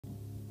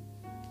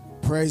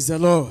Praise the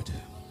Lord.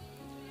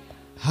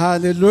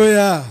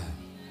 Hallelujah.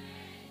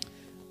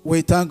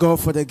 We thank God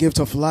for the gift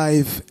of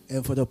life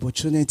and for the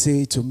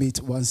opportunity to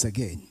meet once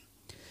again.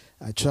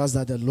 I trust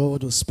that the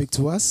Lord will speak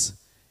to us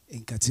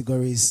in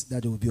categories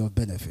that will be of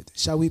benefit.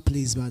 Shall we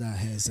please bow our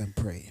heads and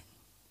pray?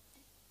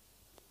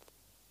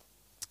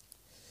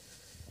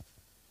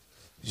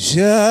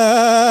 Jewo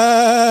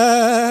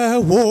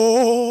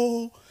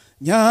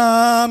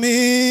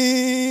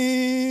Nyamin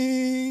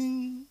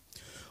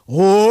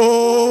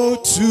O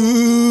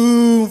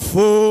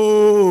Tumfo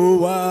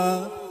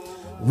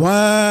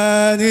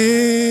Wani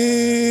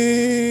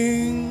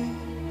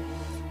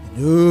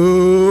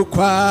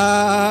Nukwa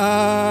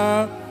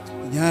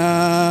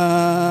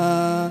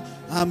Nyamin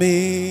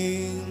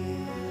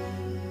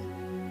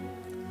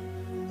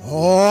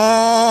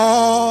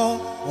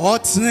O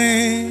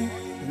Otni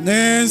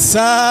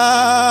Ninsa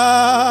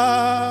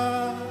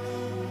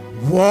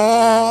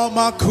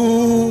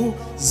Wamaku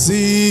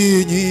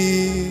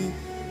Zini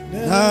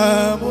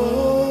Namo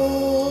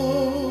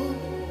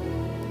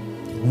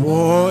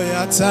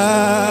Woyata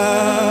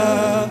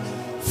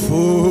Fu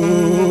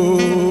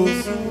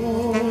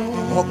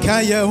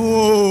Okayehu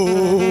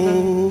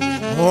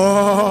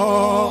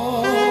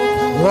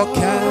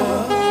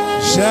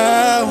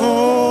Okayehu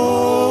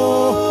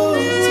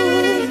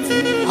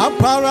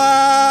Apara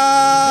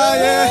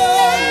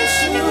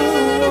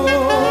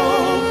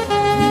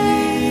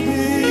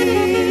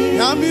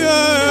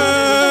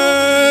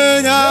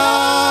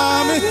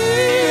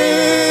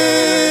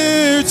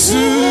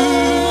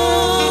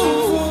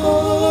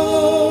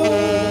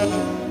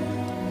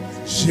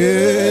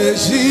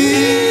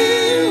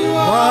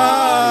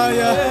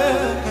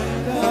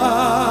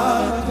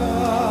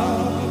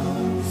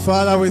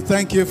Father, we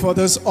thank you for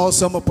this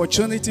awesome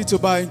opportunity to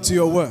buy into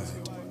your word.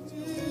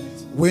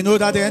 We know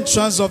that the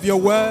entrance of your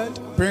word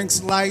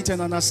brings light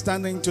and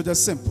understanding to the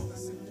simple.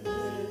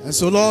 And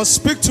so, Lord,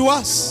 speak to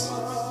us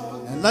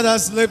and let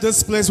us leave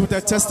this place with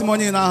a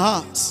testimony in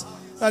our hearts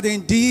that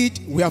indeed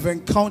we have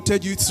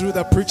encountered you through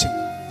the preaching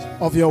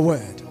of your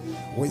word.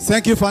 We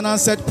thank you for an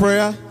answered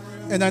prayer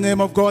in the name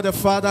of God the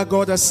Father,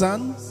 God the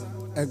Son,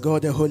 and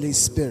God the Holy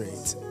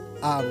Spirit.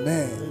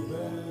 Amen.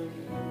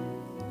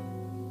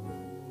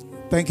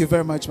 Thank you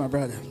very much, my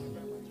brother.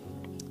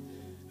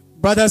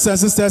 Brothers and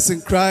sisters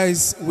in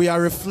Christ, we are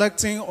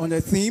reflecting on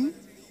the theme,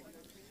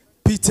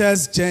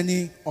 Peter's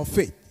journey of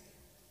faith.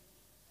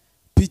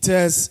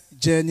 Peter's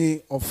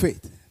journey of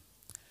faith.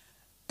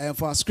 And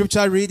for our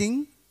scripture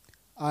reading,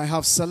 I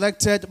have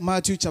selected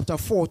Matthew chapter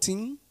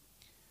 14,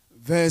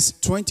 verse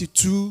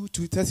 22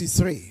 to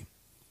 33.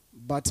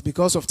 But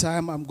because of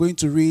time, I'm going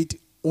to read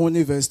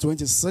only verse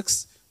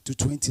 26 to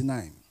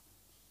 29.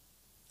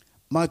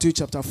 Matthew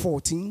chapter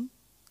 14,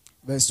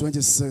 verse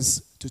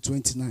 26 to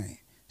 29.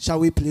 Shall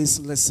we please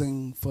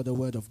listen for the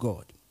word of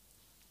God?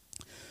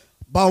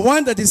 But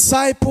when the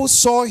disciples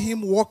saw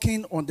him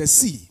walking on the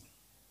sea,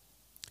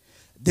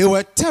 they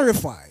were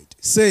terrified,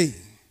 saying,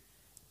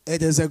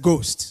 "It is a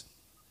ghost."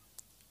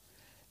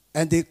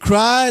 And they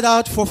cried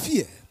out for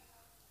fear.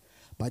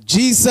 But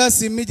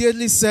Jesus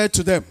immediately said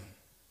to them,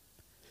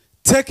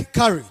 "Take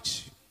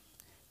courage,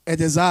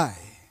 it is I.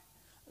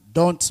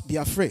 Don't be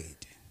afraid."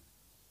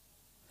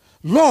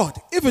 "Lord,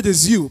 if it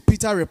is you,"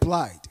 Peter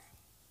replied,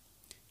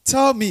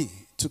 "tell me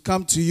to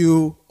come to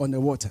you on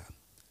the water."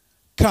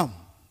 "Come,"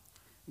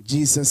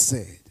 Jesus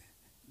said.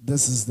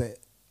 This is the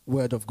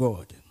word of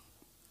God.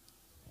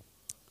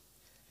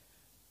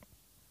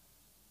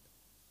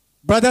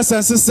 Brothers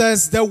and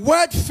sisters, the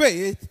word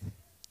faith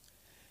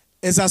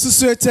is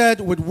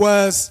associated with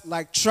words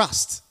like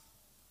trust,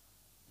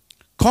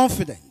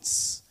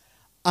 confidence,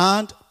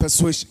 and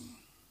persuasion.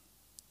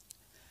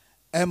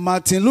 And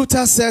Martin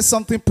Luther says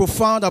something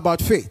profound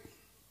about faith.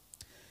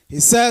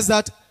 He says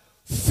that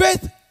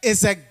faith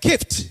is a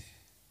gift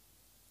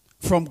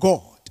from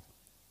God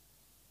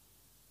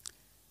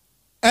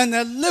and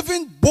a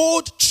living,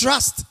 bold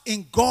trust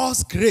in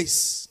God's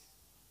grace,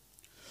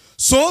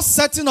 so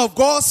certain of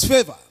God's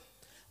favor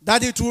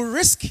that it will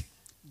risk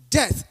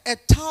death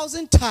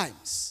 1,000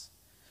 times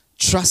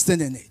trusting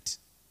in it.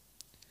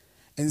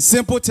 In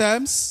simple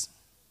terms,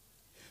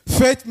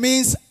 faith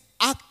means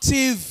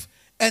active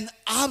and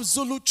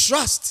absolute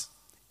trust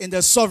in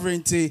the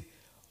sovereignty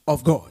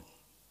of God.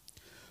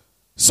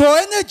 So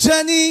any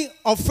journey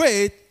of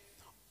faith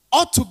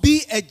ought to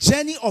be a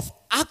journey of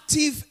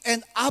active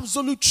and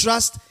absolute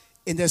trust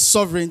in the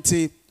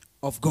sovereignty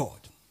of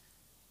God.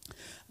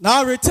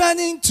 Now,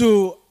 returning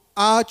to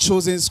our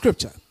chosen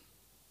scripture,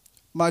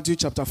 Matthew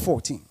chapter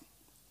 14.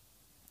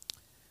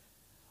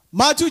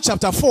 Matthew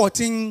chapter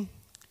 14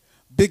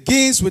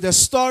 begins with the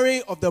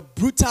story of the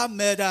brutal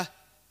murder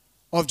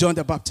of John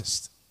the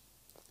Baptist.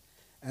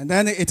 And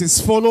then it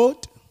is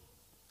followed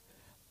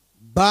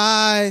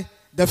by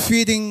the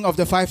feeding of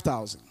the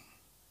 5,000.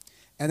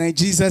 And then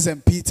Jesus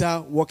and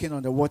Peter walking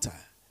on the water.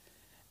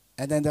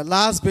 And then the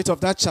last bit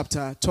of that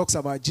chapter talks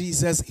about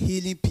Jesus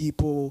healing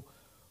people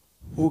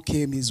who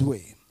came his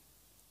way.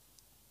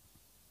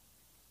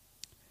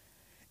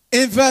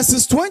 In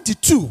verses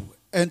 22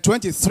 and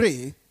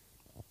 23,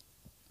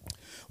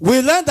 we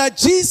learn that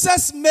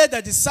Jesus made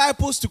the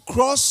disciples to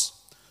cross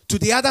to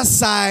the other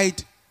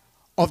side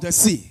of the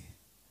Sea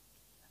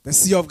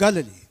of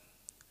Galilee.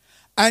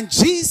 And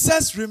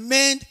Jesus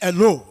remained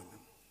alone.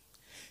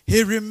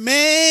 He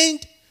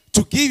remained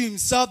to give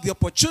himself the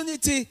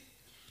opportunity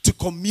to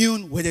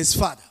commune with his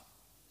Father.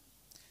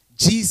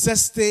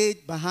 Jesus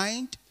stayed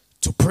behind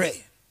to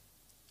pray.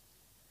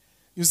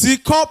 You see,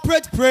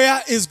 corporate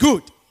prayer is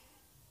good.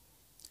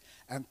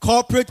 And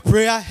corporate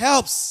prayer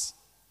helps.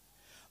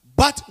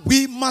 But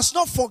we must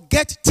not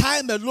forget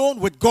time alone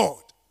with God.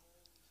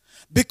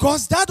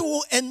 Because that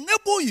will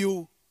enable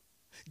you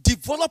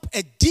develop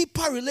a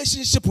deeper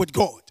relationship with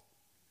God.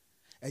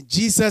 And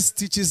Jesus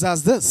teaches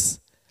us this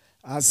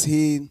as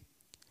he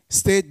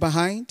stayed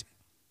behind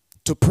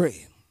to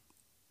pray.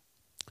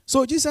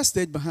 So Jesus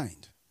stayed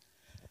behind.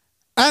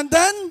 And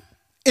then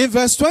in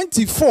verse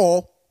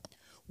 24,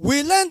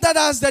 we learn that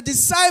as the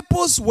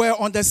disciples were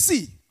on the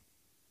sea,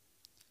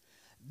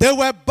 they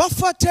were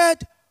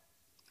buffeted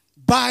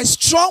by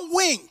strong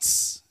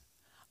winds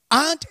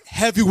and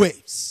heavy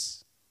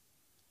waves.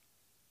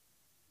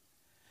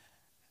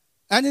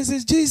 And it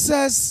is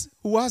Jesus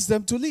who asked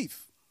them to leave.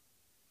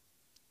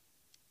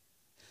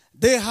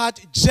 They had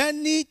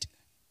journeyed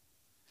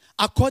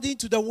according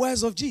to the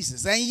words of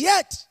Jesus, and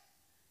yet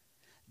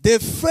they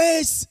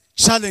faced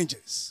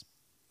challenges.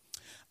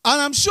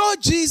 And I'm sure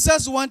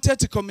Jesus wanted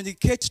to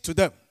communicate to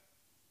them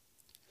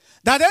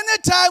that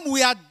anytime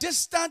we are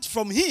distant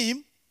from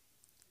him,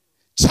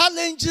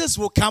 challenges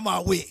will come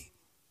our way.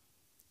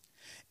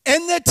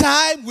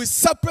 Anytime we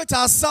separate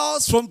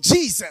ourselves from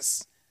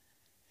Jesus,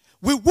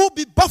 we will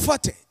be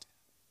buffeted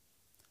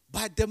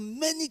by the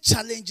many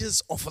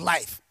challenges of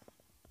life.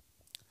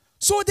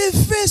 So they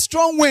face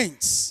strong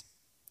winds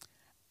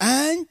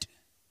and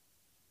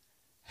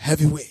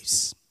heavy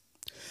waves.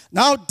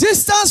 Now,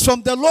 distance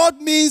from the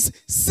Lord means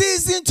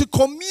ceasing to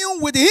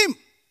commune with him.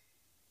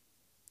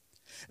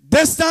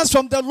 Distance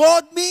from the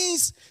Lord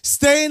means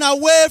staying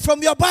away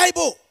from your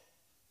Bible.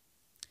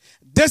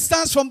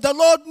 Distance from the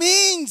Lord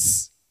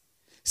means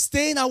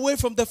staying away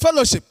from the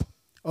fellowship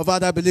of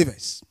other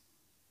believers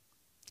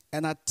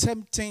and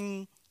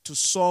attempting to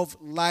solve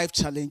life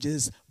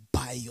challenges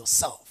by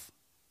yourself.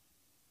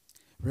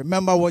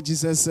 Remember what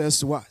Jesus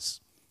says to us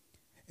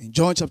in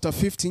John chapter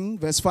 15,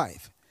 verse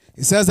 5.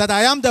 He says that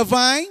I am the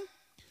vine,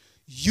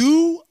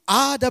 you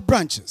are the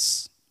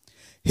branches.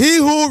 He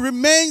who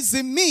remains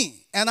in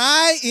me and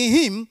I in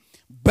him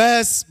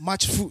bears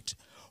much fruit.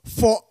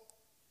 For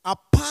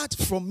apart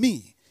from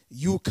me,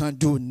 you can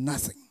do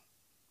nothing.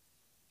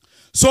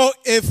 So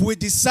if we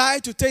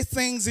decide to take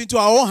things into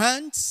our own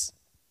hands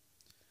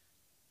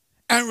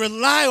and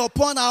rely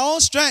upon our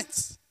own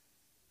strength,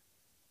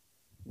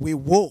 we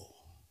will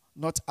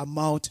not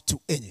amount to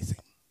anything.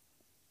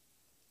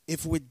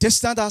 If we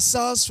distance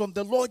ourselves from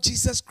the Lord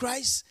Jesus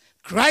Christ,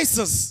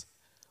 crisis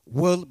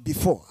will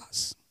befall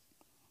us.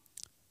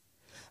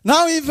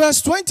 Now in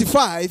verse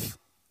 25,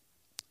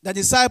 the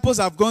disciples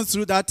have gone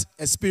through that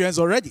experience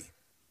already.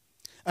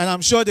 And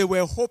I'm sure they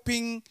were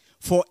hoping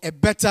for a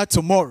better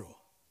tomorrow.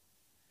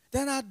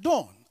 Then at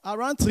dawn,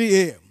 around 3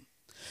 a.m.,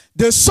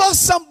 they saw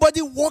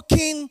somebody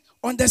walking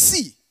on the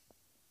sea.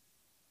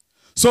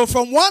 So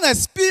from one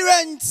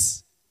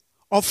experience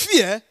of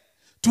fear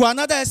to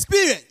another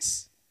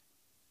experience,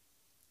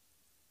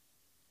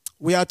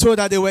 we are told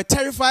that they were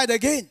terrified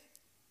again.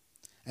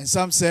 And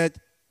some said,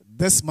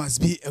 this must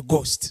be a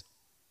ghost.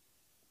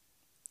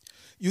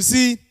 You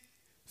see,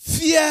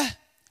 fear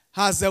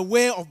has a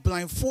way of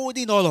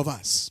blindfolding all of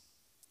us.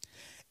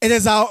 It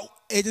has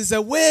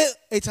a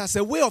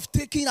way of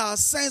taking our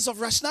sense of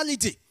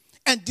rationality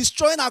and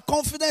destroying our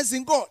confidence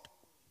in God.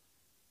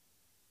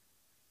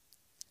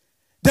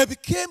 They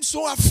became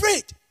so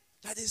afraid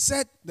that they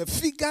said the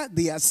figure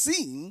they are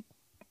seeing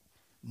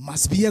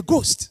must be a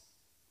ghost.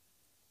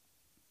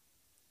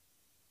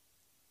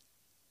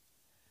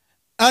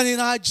 And in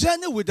our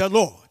journey with the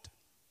Lord,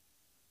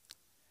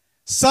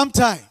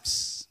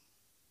 sometimes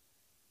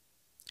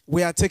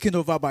we are taken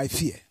over by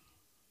fear.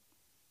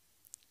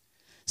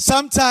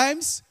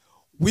 Sometimes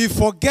we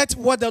forget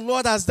what the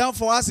Lord has done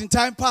for us in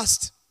time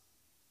past.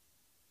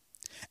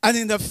 And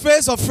in the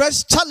face of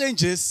fresh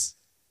challenges,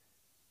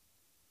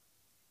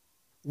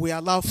 we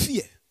allow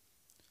fear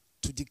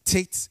to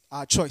dictate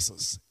our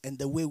choices and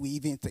the way we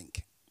even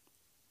think.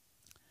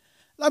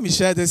 Let me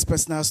share this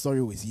personal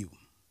story with you.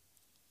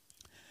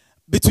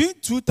 Between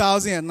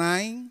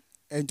 2009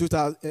 and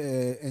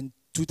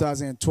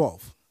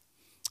 2012,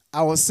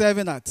 I was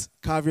serving at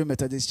Calvary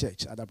Methodist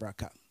Church at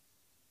Abraka.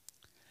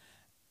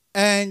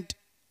 And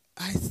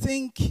I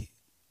think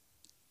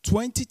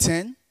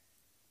 2010,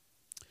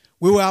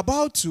 we were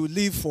about to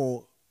leave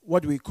for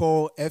what we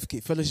call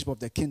FK, Fellowship of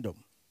the Kingdom,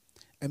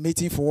 a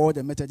meeting for all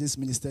the Methodist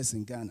ministers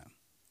in Ghana.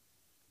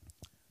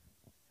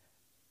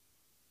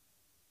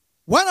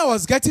 When I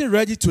was getting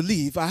ready to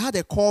leave, I had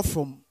a call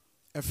from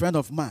a friend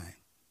of mine.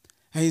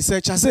 And he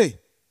said, Gyasi,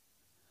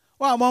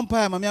 and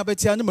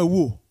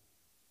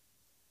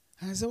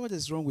I said, what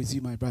is wrong with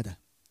you, my brother?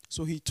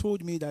 So he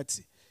told me that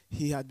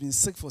he had been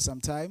sick for some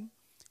time.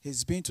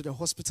 He's been to the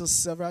hospital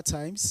several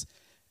times,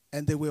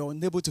 and they were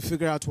unable to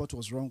figure out what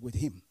was wrong with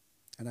him.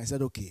 And I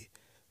said, okay,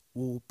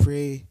 we'll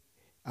pray.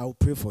 I'll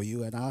pray for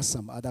you, and ask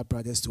some other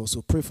brothers to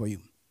also pray for you.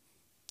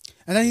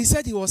 And then he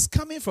said he was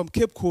coming from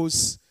Cape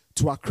Coast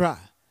to Accra.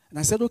 And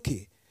I said,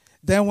 okay,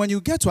 then when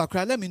you get to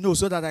Accra, let me know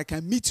so that I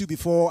can meet you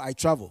before I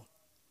travel.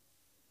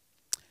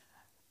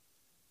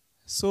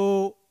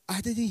 So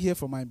I didn't hear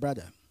from my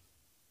brother.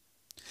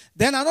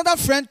 Then another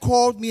friend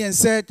called me and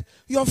said,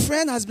 your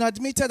friend has been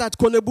admitted at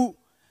Kolebu.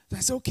 I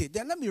said, okay,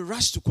 then let me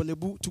rush to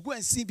Kolebu to go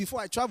and see before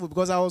I travel,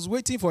 because I was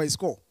waiting for his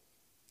call.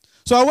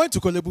 So I went to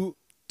Kolebu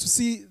to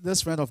see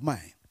this friend of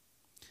mine.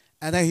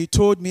 And then he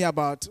told me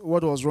about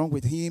what was wrong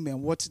with him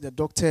and what the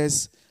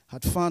doctors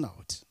had found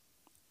out.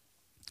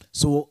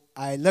 So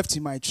I left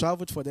him. I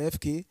traveled for the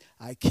FK.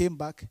 I came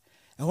back.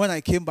 And when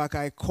I came back,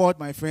 I called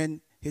my friend.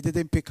 He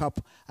didn't pick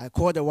up. I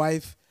called the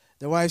wife.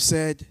 The wife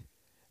said,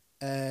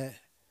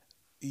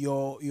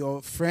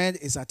 your friend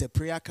is at a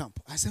prayer camp.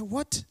 I said,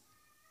 what?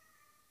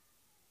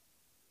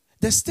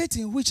 The state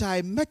in which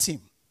I met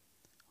him,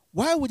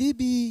 why would he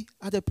be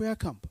at a prayer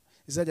camp?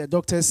 He said the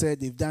doctor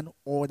said they've done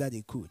all that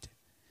they could,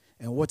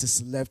 and what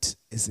is left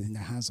is in the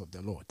hands of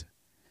the Lord.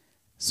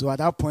 So at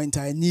that point,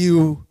 I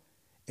knew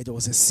it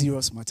was a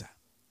serious matter.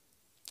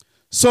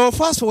 So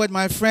fast forward,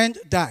 my friend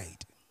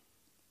died.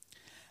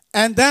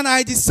 And then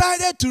I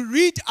decided to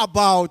read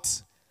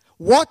about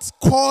what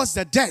caused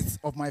the death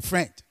of my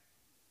friend,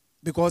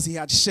 because he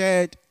had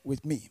shared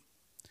with me.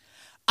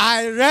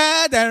 I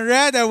read and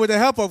read, and with the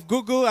help of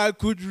Google, I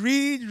could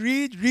read.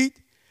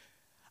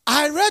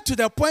 I read to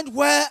the point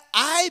where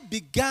I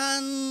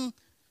began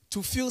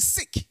to feel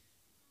sick.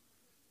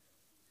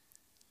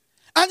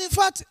 And in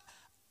fact,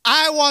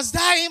 I was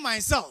dying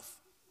myself.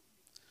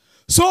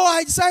 So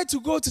I decided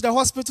to go to the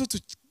hospital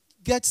to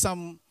get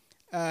some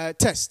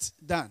tests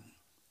done.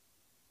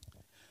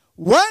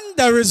 When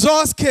the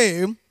results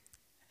came,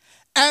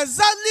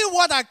 exactly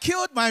what had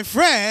killed my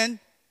friend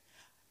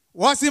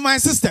was in my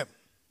system.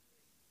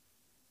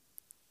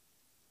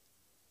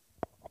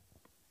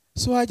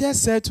 So I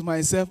just said to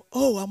myself,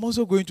 oh, I'm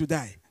also going to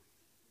die.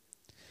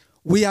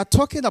 We are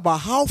talking about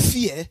how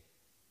fear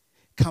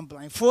can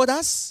blindfold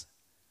us,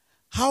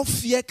 how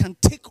fear can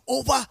take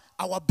over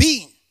our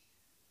being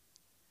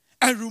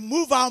and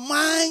remove our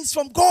minds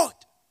from God,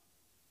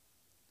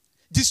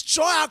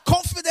 destroy our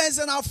confidence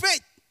and our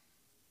faith.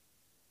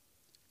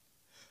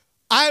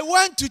 I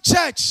went to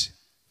church.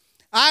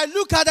 I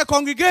looked at the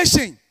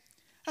congregation,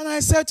 and I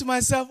said to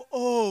myself,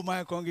 oh,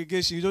 my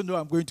congregation, you don't know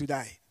I'm going to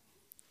die.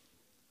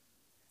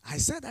 I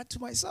said that to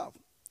myself.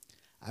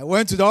 I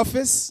went to the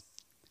office.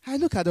 I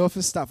looked at the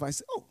office staff. I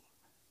said, oh,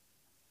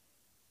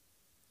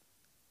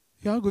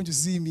 you're not going to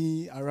see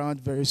me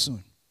around very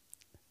soon.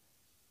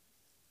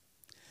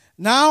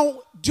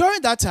 Now,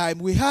 during that time,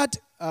 we had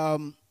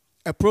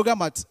a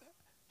program at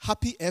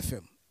Happy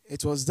FM.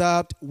 It was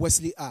dubbed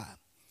Wesley R.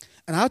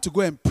 And I had to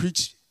go and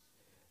preach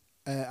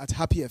at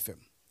Happy FM.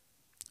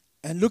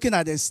 And looking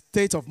at the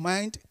state of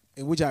mind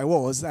in which I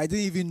was, I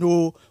didn't even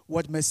know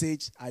what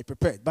message I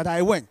prepared. But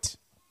I went.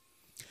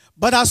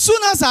 But as soon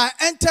as I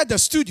entered the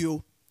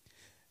studio,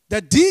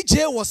 the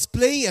DJ was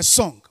playing a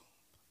song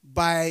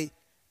by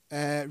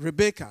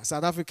Rebecca,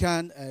 South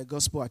African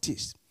gospel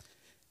artist.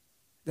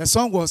 The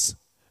song was,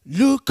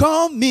 look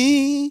on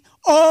me,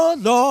 oh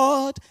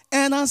Lord,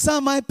 and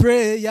answer my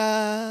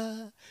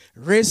prayer.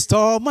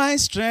 Restore my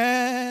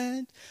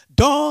strength.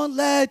 Don't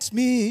let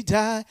me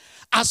die.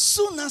 As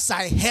soon as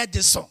I heard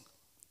this song,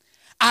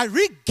 I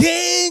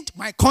regained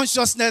my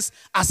consciousness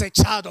as a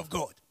child of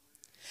God.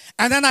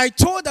 And then I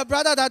told the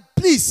brother that,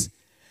 please,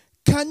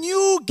 can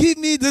you give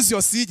me this,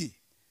 your CD?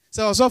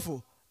 So I was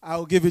awful.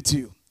 I'll give it to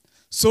you.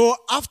 So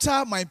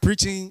after my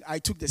preaching, I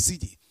took the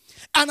CD.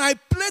 And I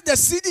played the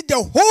CD the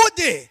whole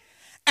day.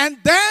 And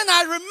then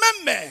I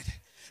remembered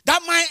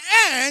that my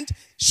end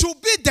should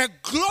be the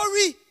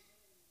glory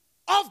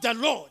of the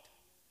Lord.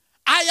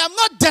 I am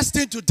not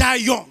destined to die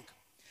young.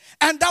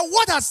 And that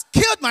what has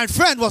killed my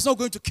friend was not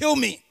going to kill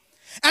me.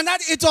 And that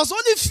it was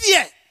only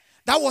fear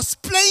that was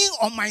playing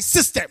on my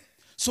system.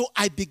 So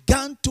I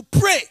began to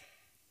pray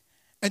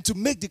and to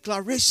make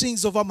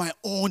declarations over my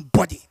own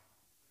body.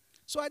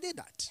 So I did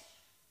that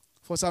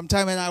for some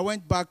time, and I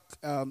went back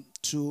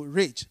to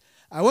Rage.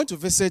 I went to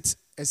visit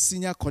a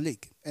senior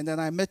colleague, and then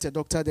I met a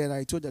doctor there.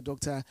 I told the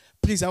doctor,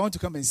 please, I want to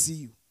come and see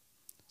you.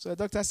 So the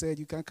doctor said,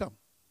 you can come.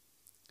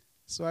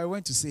 So I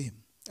went to see him.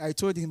 I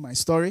told him my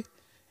story.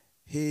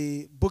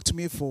 He booked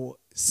me for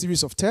a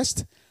series of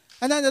tests.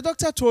 And then the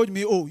doctor told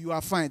me, oh, you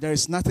are fine. There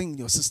is nothing in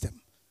your system.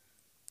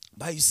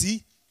 But you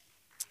see,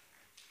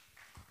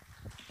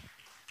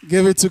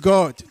 give it to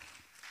God.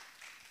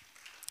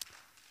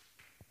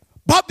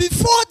 But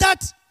before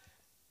that,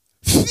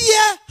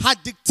 fear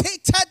had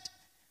dictated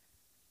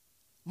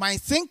my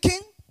thinking,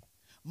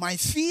 my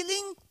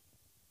feeling,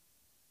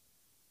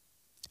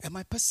 and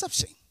my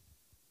perception.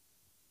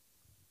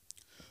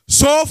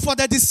 So for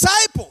the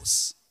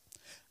disciples,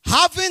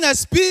 having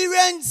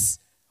experienced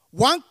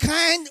one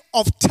kind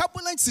of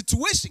turbulent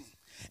situation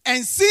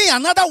and seeing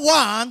another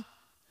one,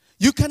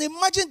 You can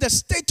imagine the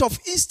state of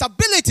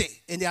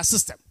instability in their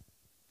system.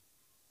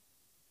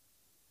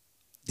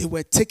 They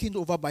were taken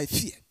over by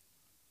fear.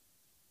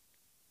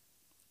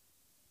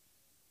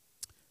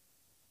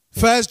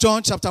 1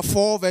 John chapter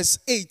 4 verse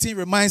 18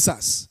 reminds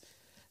us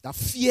that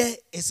fear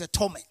is a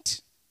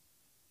torment.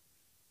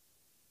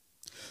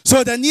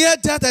 So the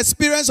near-death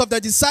experience of the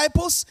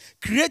disciples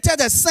created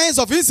a sense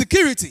of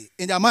insecurity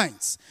in their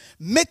minds,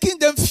 making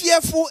them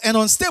fearful and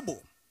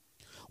unstable.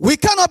 We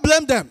cannot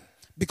blame them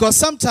because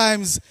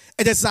sometimes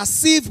it is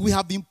as if we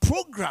have been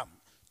programmed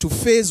to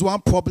face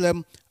one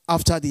problem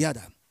after the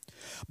other.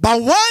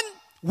 But when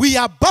we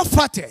are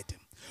buffeted,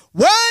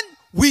 when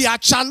we are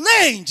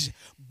challenged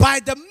by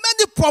the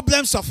many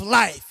problems of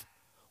life,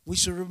 we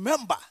should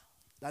remember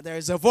that there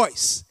is a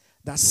voice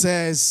that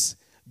says,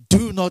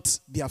 do not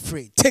be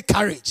afraid. Take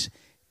courage.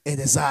 It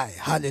is I.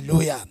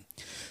 Hallelujah.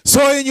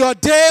 So in your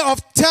day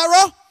of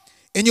terror,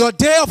 in your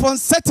day of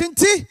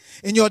uncertainty,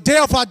 in your day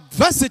of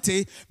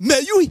adversity,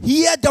 may you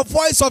hear the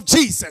voice of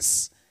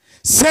Jesus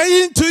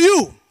saying to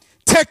you,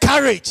 take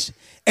courage.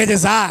 It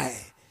is I.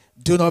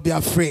 Do not be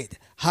afraid.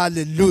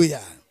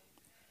 Hallelujah.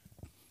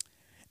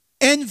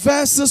 In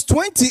verses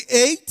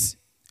 28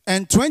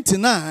 and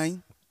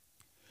 29,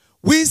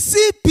 we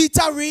see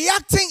Peter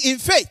reacting in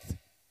faith.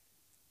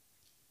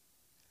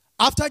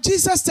 After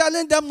Jesus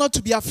telling them not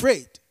to be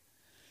afraid,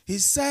 he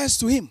says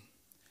to him,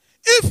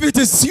 if it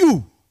is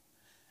you,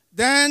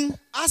 then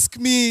ask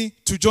me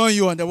to join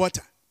you on the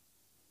water.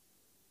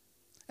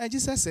 And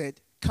Jesus said,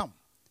 come.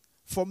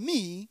 For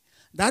me,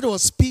 that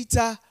was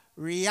Peter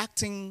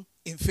reacting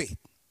in faith.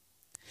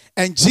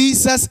 And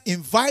Jesus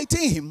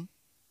inviting him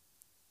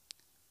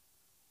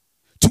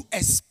to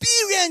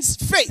experience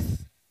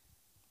faith.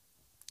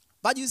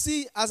 But you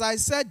see, as I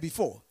said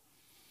before,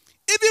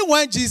 even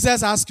when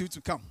Jesus asks you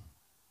to come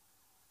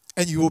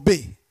and you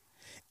obey,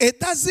 it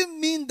doesn't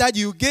mean that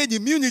you gain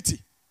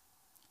immunity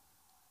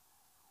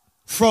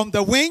from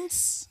the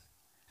winds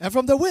and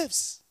from the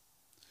waves.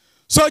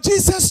 So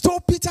Jesus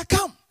told Peter,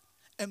 come.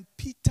 And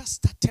Peter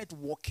started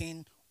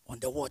walking on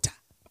the water.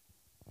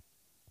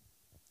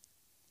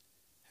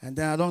 And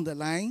then along the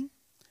line,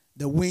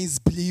 the winds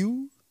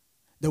blew,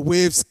 the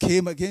waves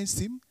came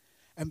against him,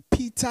 and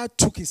Peter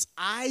took his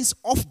eyes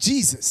off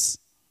Jesus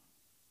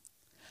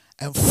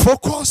and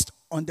focused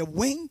on the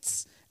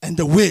winds and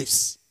the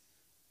waves.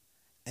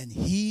 And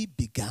he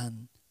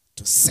began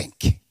to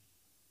sink.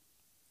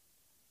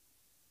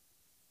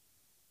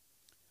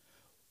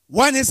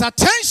 When his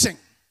attention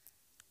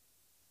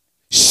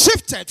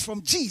shifted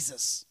from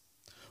Jesus,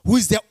 who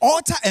is the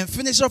author and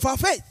finisher of our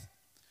faith,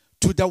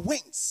 to the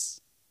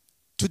winds,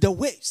 to the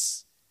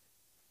waves,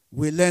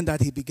 we learn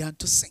that he began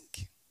to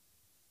sink.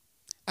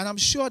 And I'm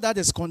sure that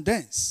is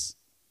condensed.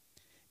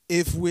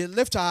 If we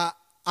lift our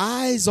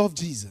eyes off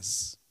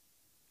Jesus,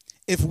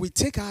 if we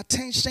take our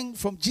attention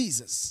from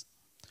Jesus,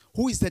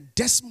 who is the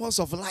desmos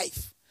of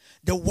life,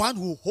 the one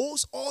who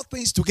holds all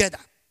things together,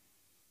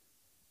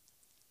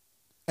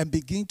 and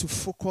begin to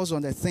focus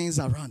on the things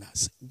around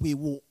us, we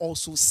will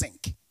also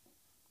sink.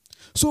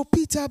 So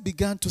Peter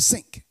began to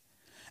sink.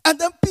 And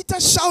then Peter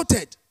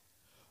shouted,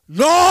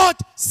 Lord,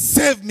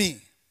 save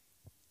me.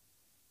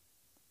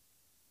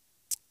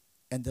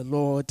 And the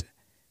Lord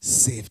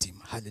saved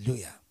him.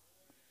 Hallelujah.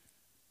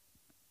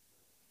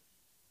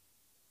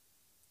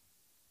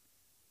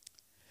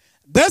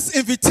 This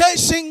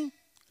invitation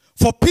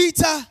for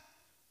Peter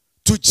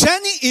to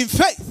journey in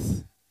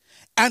faith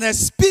and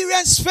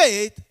experience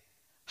faith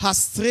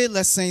has three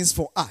lessons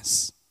for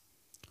us.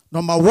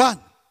 Number one,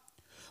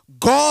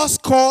 God's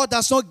call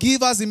does not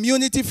give us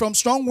immunity from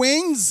strong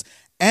winds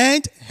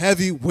and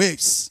heavy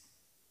waves.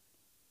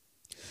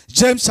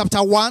 James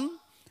chapter 1,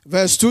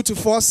 verse 2 to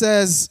 4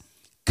 says,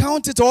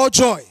 count it all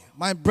joy,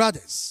 my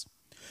brothers,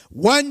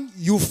 when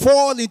you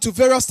fall into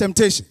various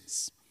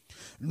temptations,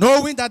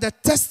 knowing that the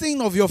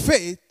testing of your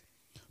faith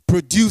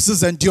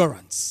produces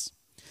endurance.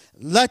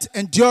 Let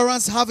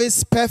endurance have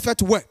its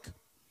perfect work,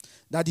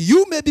 that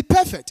you may be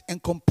perfect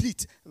and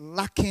complete,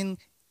 lacking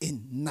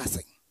in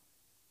nothing.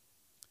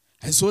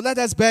 And so let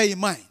us bear in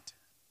mind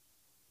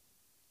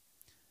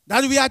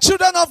that we are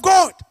children of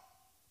God.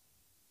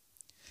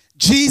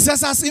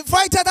 Jesus has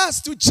invited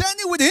us to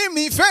journey with him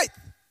in faith.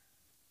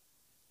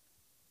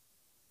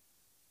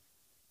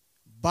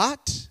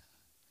 But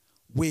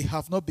we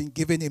have not been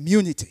given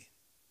immunity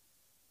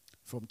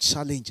from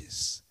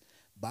challenges.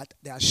 But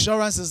the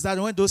assurance is that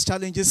when those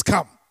challenges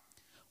come,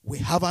 we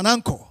have an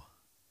anchor.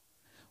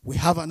 We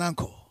have an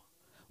anchor.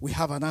 We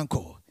have an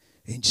anchor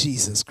in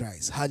Jesus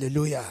Christ.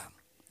 Hallelujah.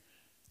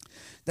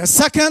 The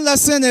second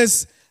lesson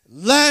is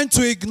learn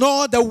to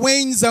ignore the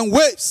winds and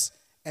waves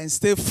and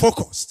stay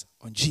focused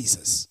on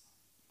Jesus.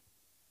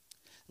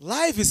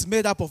 Life is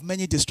made up of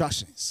many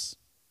distractions.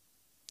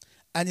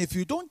 And if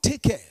you don't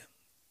take care,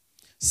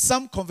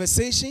 some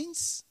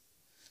conversations,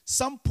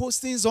 some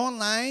postings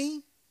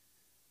online,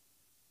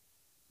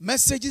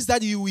 messages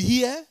that you will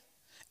hear,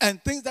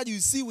 and things that you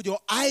see with your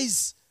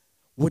eyes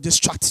will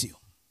distract you.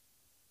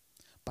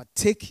 But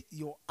take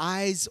your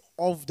eyes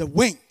off the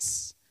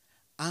winds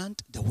and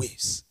the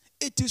waves.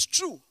 It is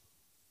true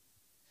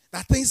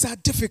that things are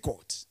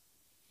difficult.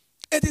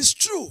 It is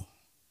true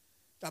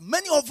that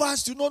many of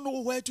us do not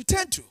know where to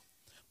turn to.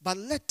 But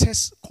let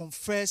us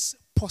confess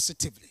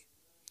positively.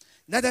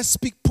 Let us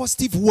speak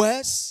positive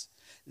words.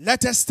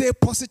 Let us stay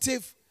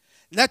positive.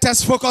 Let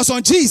us focus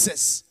on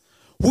Jesus,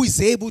 who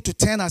is able to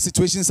turn our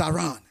situations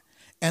around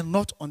and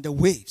not on the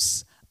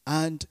waves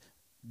and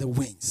the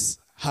winds.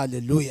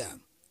 Hallelujah.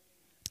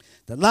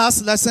 The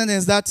last lesson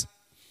is that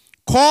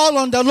call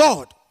on the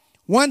Lord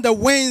when the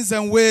winds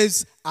and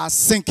waves are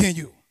sinking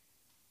you.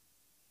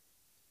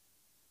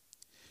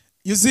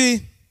 You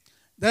see,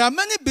 there are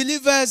many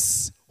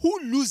believers who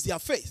lose their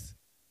faith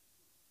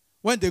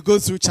when they go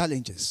through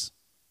challenges.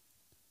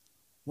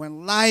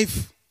 When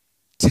life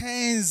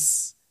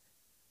turns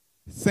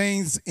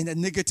things in a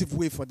negative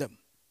way for them.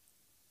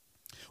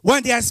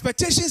 When their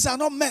expectations are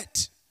not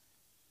met.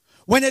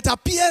 When it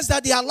appears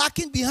that they are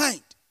lacking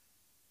behind.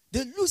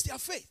 They lose their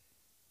faith.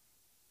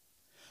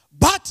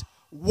 But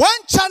when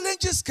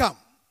challenges come,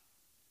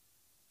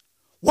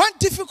 when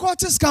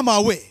difficulties come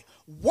our way,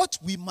 what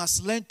we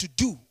must learn to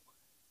do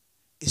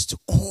is to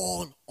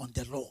call on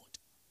the Lord.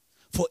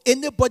 For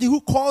anybody who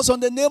calls on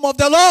the name of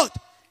the Lord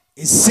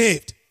is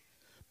saved.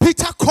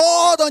 Peter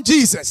called on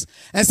Jesus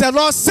and said,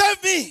 Lord,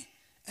 save me.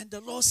 And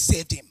the Lord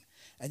saved him.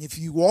 And if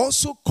you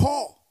also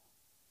call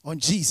on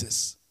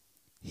Jesus,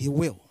 he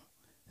will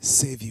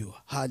save you.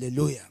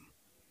 Hallelujah.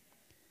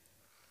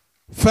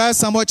 1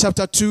 Samuel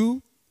chapter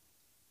 2,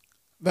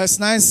 verse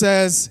 9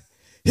 says,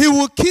 he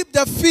will keep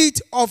the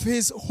feet of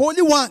his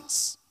holy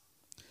ones,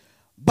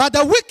 but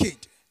the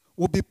wicked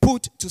will be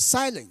put to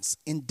silence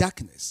in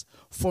darkness,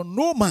 for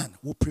no man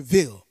will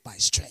prevail by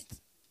strength.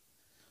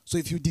 So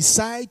if you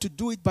decide to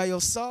do it by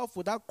yourself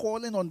without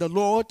calling on the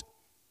Lord,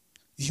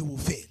 you will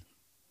fail.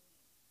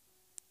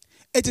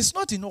 It is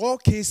not in all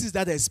cases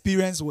that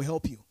experience will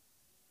help you.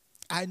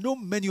 I know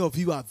many of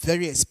you are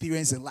very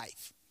experienced in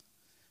life.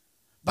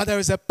 But there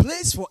is a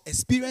place for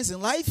experience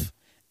in life,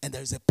 and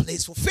there is a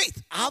place for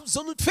faith,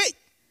 absolute faith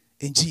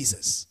in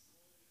Jesus.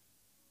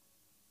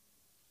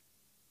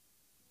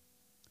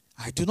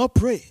 I do not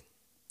pray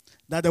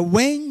that the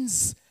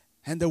winds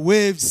and the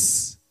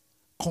waves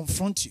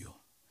confront you.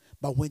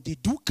 But when they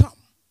do come,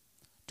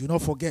 do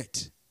not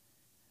forget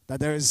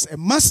that there is a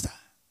master,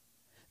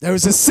 there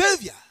is a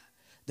savior,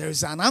 there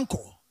is an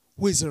uncle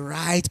who is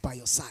right by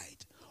your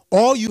side.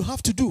 All you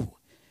have to do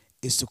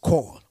is to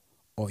call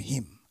on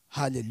him.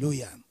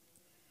 Hallelujah.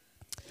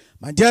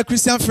 My dear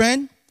Christian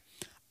friend,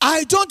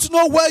 I don't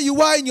know where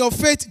you are in your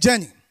faith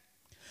journey,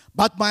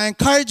 but my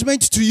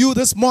encouragement to you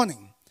this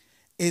morning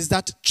is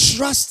that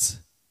trust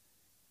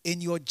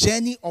in your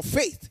journey of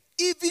faith.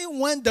 Even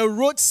when the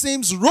road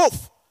seems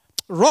rough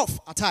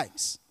at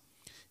times,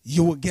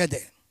 you will get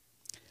there.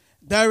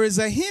 There is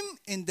a hymn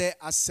in the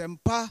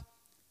Asempa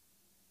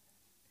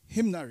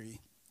hymnary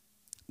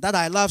that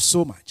I love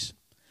so much.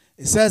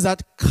 It says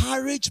that,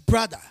 courage,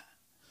 brother,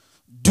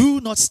 do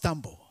not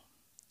stumble.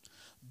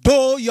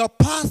 Though your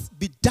path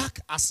be dark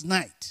as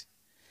night,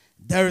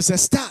 there is a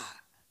star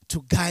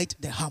to guide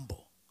the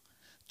humble.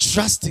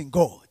 Trust in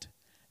God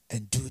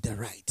and do the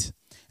right.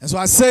 And so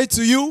I say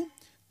to you,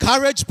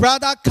 courage,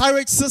 brother,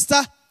 courage,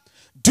 sister,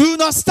 do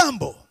not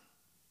stumble.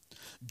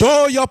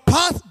 Though your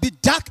path be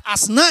dark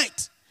as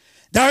night,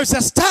 there is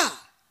a star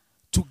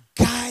to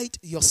guide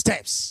your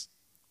steps.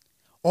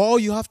 All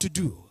you have to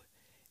do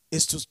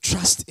is to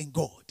trust in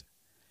God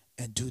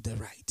and do the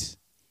right.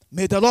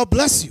 May the Lord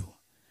bless you.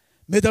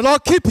 May the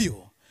Lord keep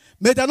you.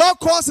 May the Lord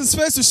cause his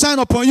face to shine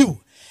upon you.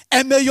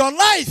 And may your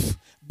life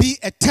be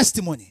a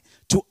testimony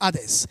to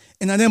others.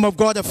 In the name of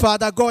God the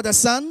Father, God the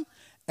Son,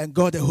 and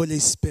God the Holy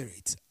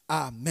Spirit.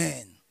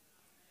 Amen.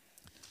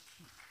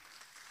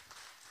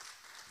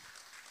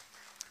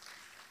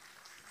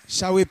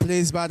 Shall we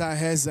please bow our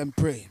heads and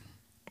pray?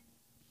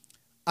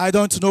 I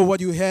don't know what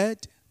you heard,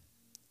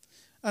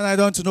 and I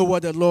don't know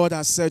what the Lord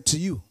has said to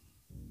you.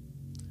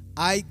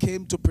 I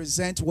came to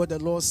present what the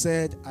Lord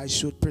said I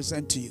should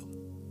present to you.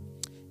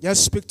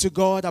 Just speak to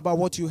God about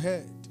what you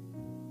heard.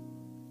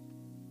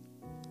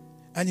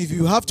 And if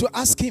you have to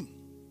ask him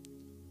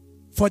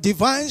for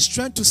divine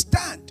strength to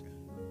stand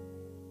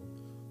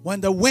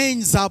when the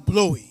winds are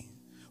blowing,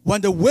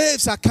 when the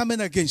waves are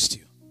coming against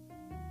you,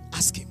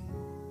 ask him.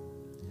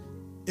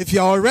 If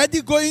you are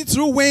already going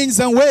through winds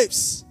and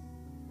waves,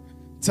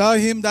 tell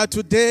him that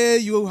today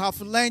you have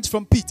learned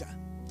from Peter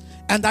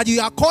and that you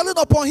are calling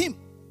upon him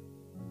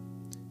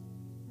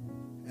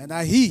and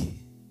that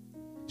he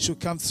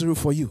should come through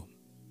for you.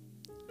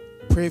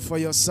 Pray for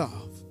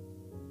yourself.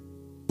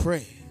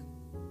 Pray.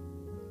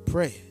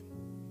 Pray.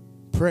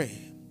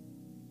 Pray.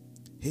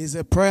 He is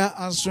a prayer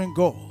answering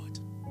God.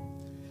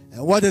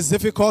 And what is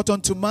difficult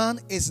unto man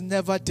is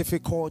never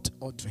difficult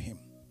unto him.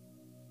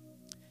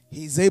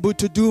 He is able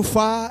to do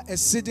far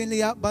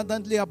exceedingly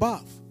abundantly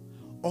above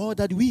all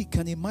that we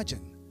can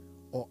imagine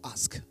or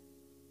ask.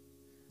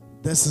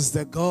 This is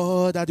the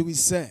God that we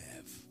serve.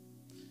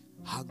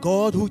 Our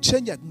God who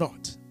changeth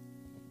not.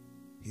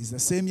 He is the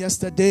same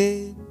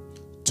yesterday,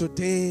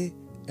 today,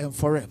 and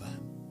forever.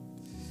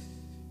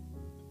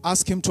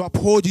 Ask him to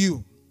uphold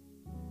you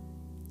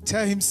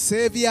Tell him,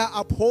 Savior,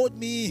 uphold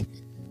me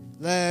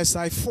lest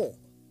I fall.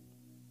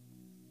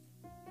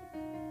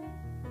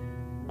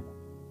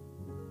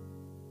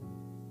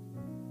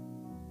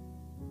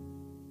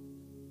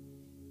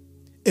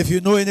 If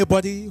you know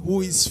anybody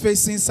who is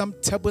facing some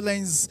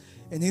turbulence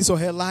in his or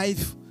her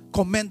life,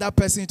 commend that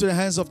person into the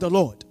hands of the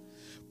Lord.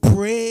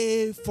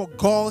 Pray for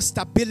God's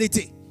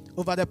stability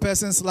over the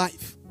person's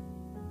life.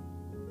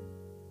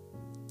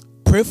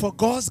 Pray for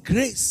God's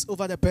grace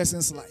over the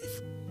person's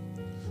life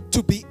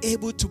to be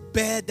able to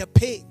bear the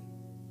pain.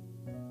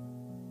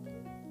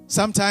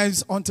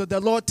 Sometimes until the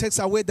Lord takes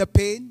away the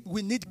pain,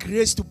 we need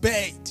grace to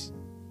bear it.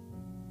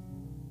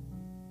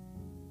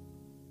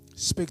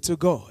 Speak to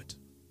God.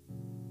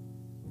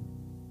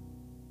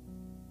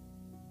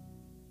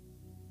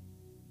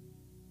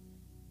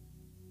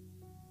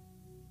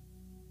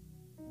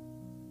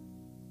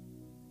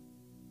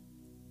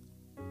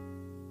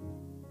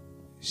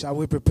 Shall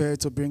we prepare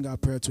to bring our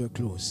prayer to a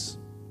close?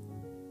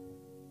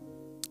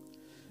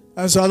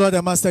 And so, our Lord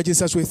and Master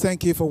Jesus, we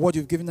thank you for what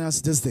you've given us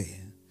this day.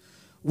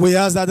 We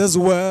ask that this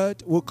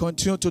word will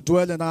continue to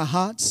dwell in our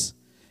hearts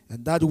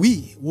and that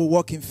we will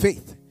walk in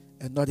faith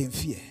and not in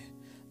fear.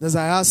 This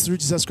I ask through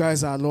Jesus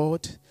Christ our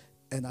Lord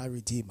and our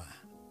Redeemer.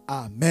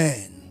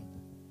 Amen.